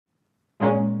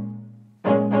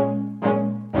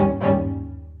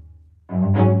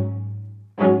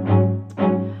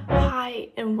Hi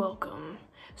and welcome.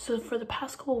 So for the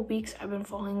past couple of weeks, I've been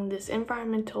following this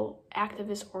environmental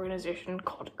activist organization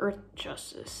called Earth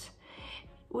Justice,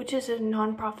 which is a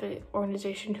nonprofit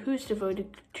organization who's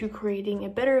devoted to creating a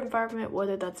better environment,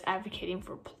 whether that's advocating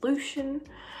for pollution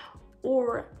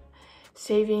or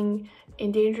saving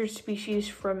endangered species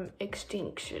from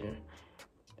extinction.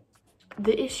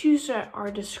 The issues that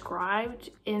are described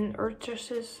in Earth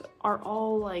Justice are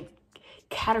all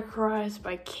categorized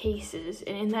by cases,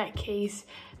 and in that case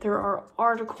there are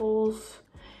articles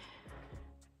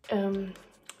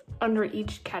under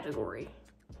each category.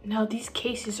 Now these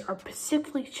cases are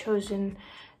specifically chosen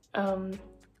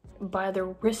by the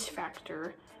risk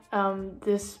factor.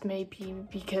 This may be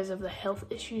because of the health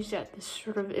issues that this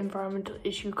sort of environmental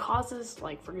issue causes,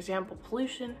 like for example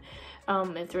pollution.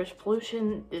 If there's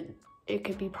pollution, it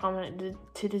could be prominent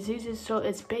to diseases, so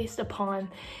it's based upon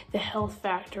the health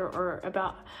factor or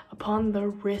upon the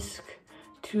risk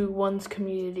to one's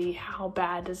community. How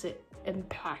bad does it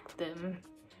impact them?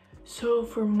 So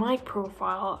for my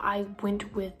profile, I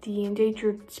went with the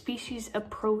endangered species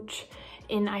approach,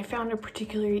 and I found a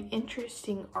particularly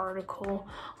interesting article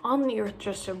on the Earth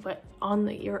Justice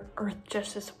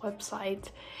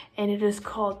website, and it is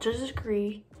called "Judges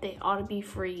Agree They Ought to Be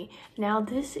Free." Now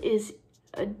this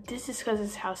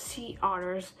discusses how sea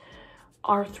otters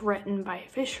are threatened by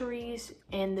fisheries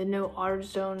and the no otter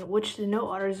zone, which the no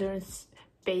otter zone is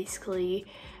basically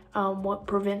what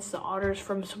prevents the otters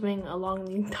from swimming along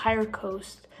the entire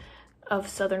coast of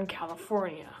Southern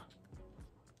California.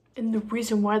 And the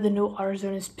reason why the no otter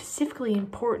zone is specifically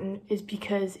important is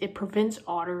because it prevents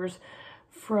otters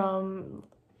from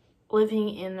living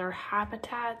in their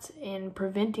habitats and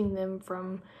preventing them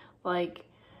from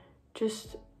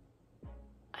just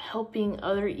helping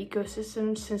other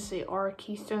ecosystems. Since they are a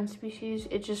keystone species,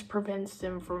 it just prevents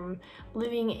them from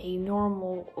living a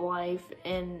normal life,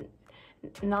 and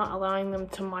not allowing them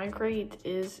to migrate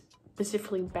is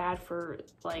specifically bad for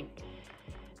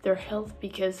their health,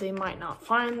 because they might not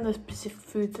find the specific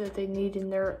foods that they need in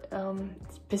their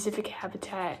specific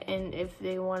habitat, and if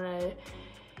they want to,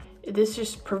 this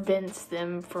just prevents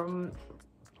them from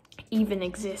even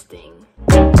existing.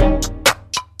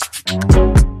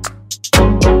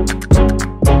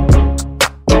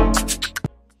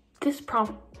 This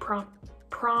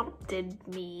prompted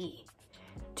me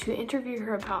to interview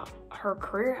her about her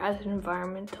career as an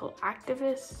environmental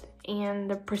activist and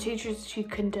the procedures she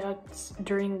conducts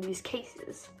during these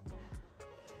cases.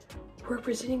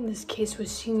 Representing this case was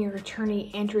senior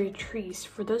attorney Andrea Treese.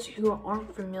 For those who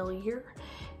aren't familiar,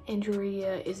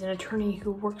 Andrea is an attorney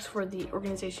who works for the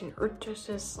organization Earth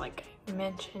Justice, like I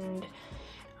mentioned,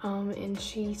 and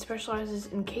she specializes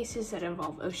in cases that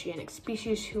involve oceanic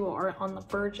species who are on the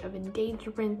verge of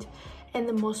endangerment. And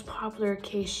the most popular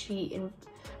case she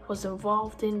was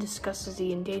involved in discusses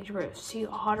the endangerment of sea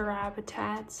otter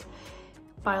habitats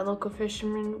by local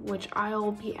fishermen, which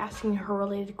I'll be asking her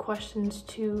related questions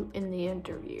to in the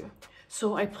interview.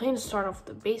 So I plan to start off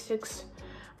with the basics,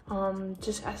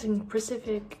 just asking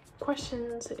specific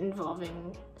questions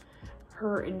involving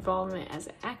her involvement as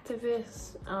an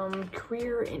activist,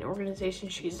 career, and organization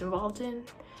she's involved in.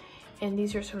 And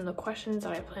these are some of the questions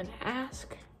that I plan to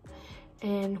ask.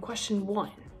 And question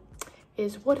 1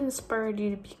 is, what inspired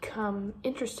you to become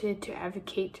interested to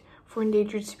advocate for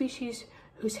endangered species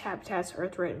whose habitats are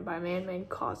threatened by man-made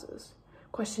causes?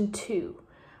 Question 2,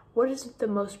 what is the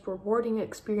most rewarding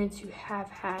experience you have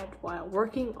had while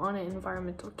working on an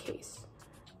environmental case?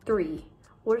 3,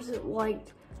 what is it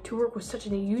like to work with such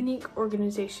a unique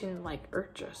organization like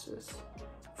Earth Justice?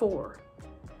 4,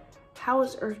 how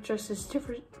is Earth Justice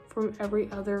different from every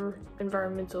other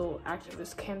environmental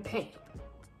activist campaign?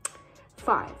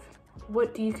 5,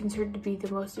 what do you consider to be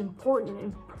the most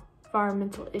important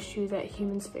environmental issue that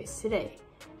humans face today?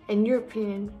 In your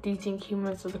opinion, do you think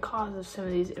humans are the cause of some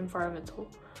of these environmental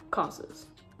causes?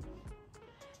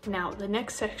 Now, the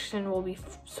next section will be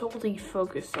solely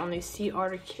focused on the sea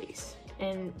otter case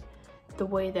and the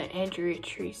way that Andrea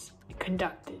Treese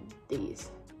conducted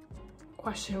these.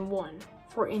 Question 1,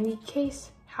 for any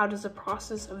case, how does the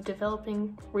process of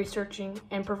developing, researching,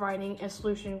 and providing a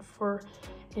solution for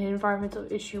an environmental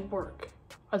issue work?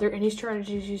 Are there any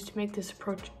strategies used to make this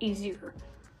approach easier?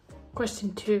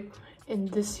 Question 2, in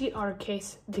the sea otter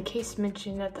case, the case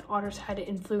mentioned that the otters had an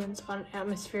influence on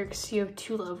atmospheric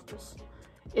CO2 levels.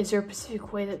 Is there a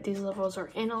specific way that these levels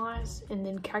are analyzed and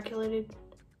then calculated?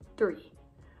 3,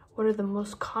 what are the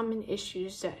most common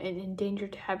issues that an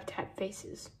endangered habitat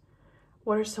faces?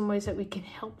 What are some ways that we can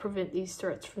help prevent these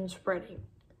threats from spreading?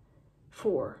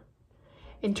 4,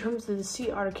 in terms of the sea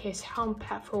otter case, how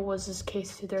impactful was this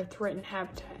case to their threatened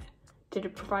habitat? Did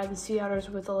it provide the sea otters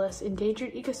with a less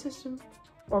endangered ecosystem?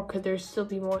 Or could there still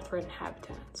be more threatened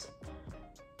habitats?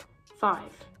 5.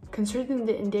 Concerning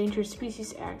the Endangered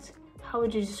Species Act, how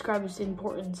would you describe its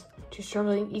importance to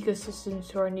struggling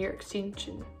ecosystems who are near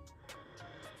extinction?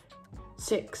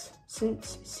 6.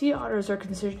 Since sea otters are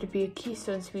considered to be a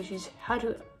keystone species, how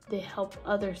do they help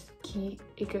other key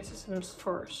ecosystems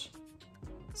flourish?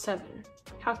 7.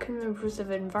 How can members of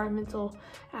an environmental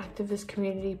activist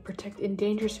community protect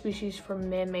endangered species from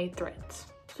man-made threats?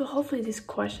 So hopefully these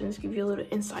questions give you a little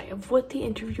insight of what the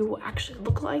interview will actually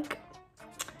look like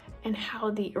and how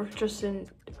the Earth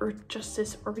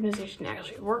Justice organization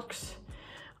actually works,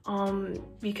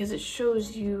 because it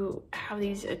shows you how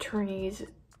these attorneys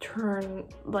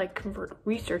convert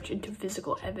research into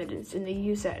physical evidence, and they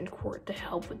use that in court to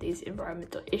help with these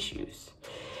environmental issues.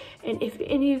 And if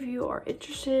any of you are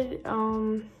interested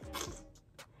in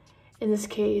this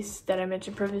case that I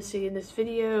mentioned previously in this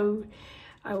video,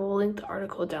 I will link the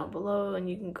article down below and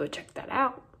you can go check that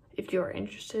out if you are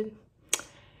interested.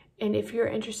 And if you're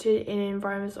interested in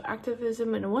environmental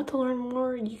activism and want to learn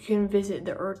more, you can visit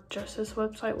the Earth Justice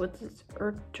website, which is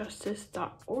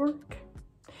earthjustice.org.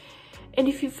 And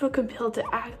if you feel compelled to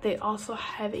act, they also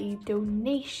have a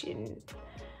donation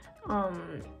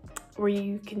where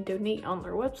you can donate on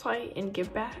their website and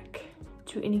give back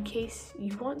to any case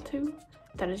you want to.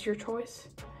 That is your choice.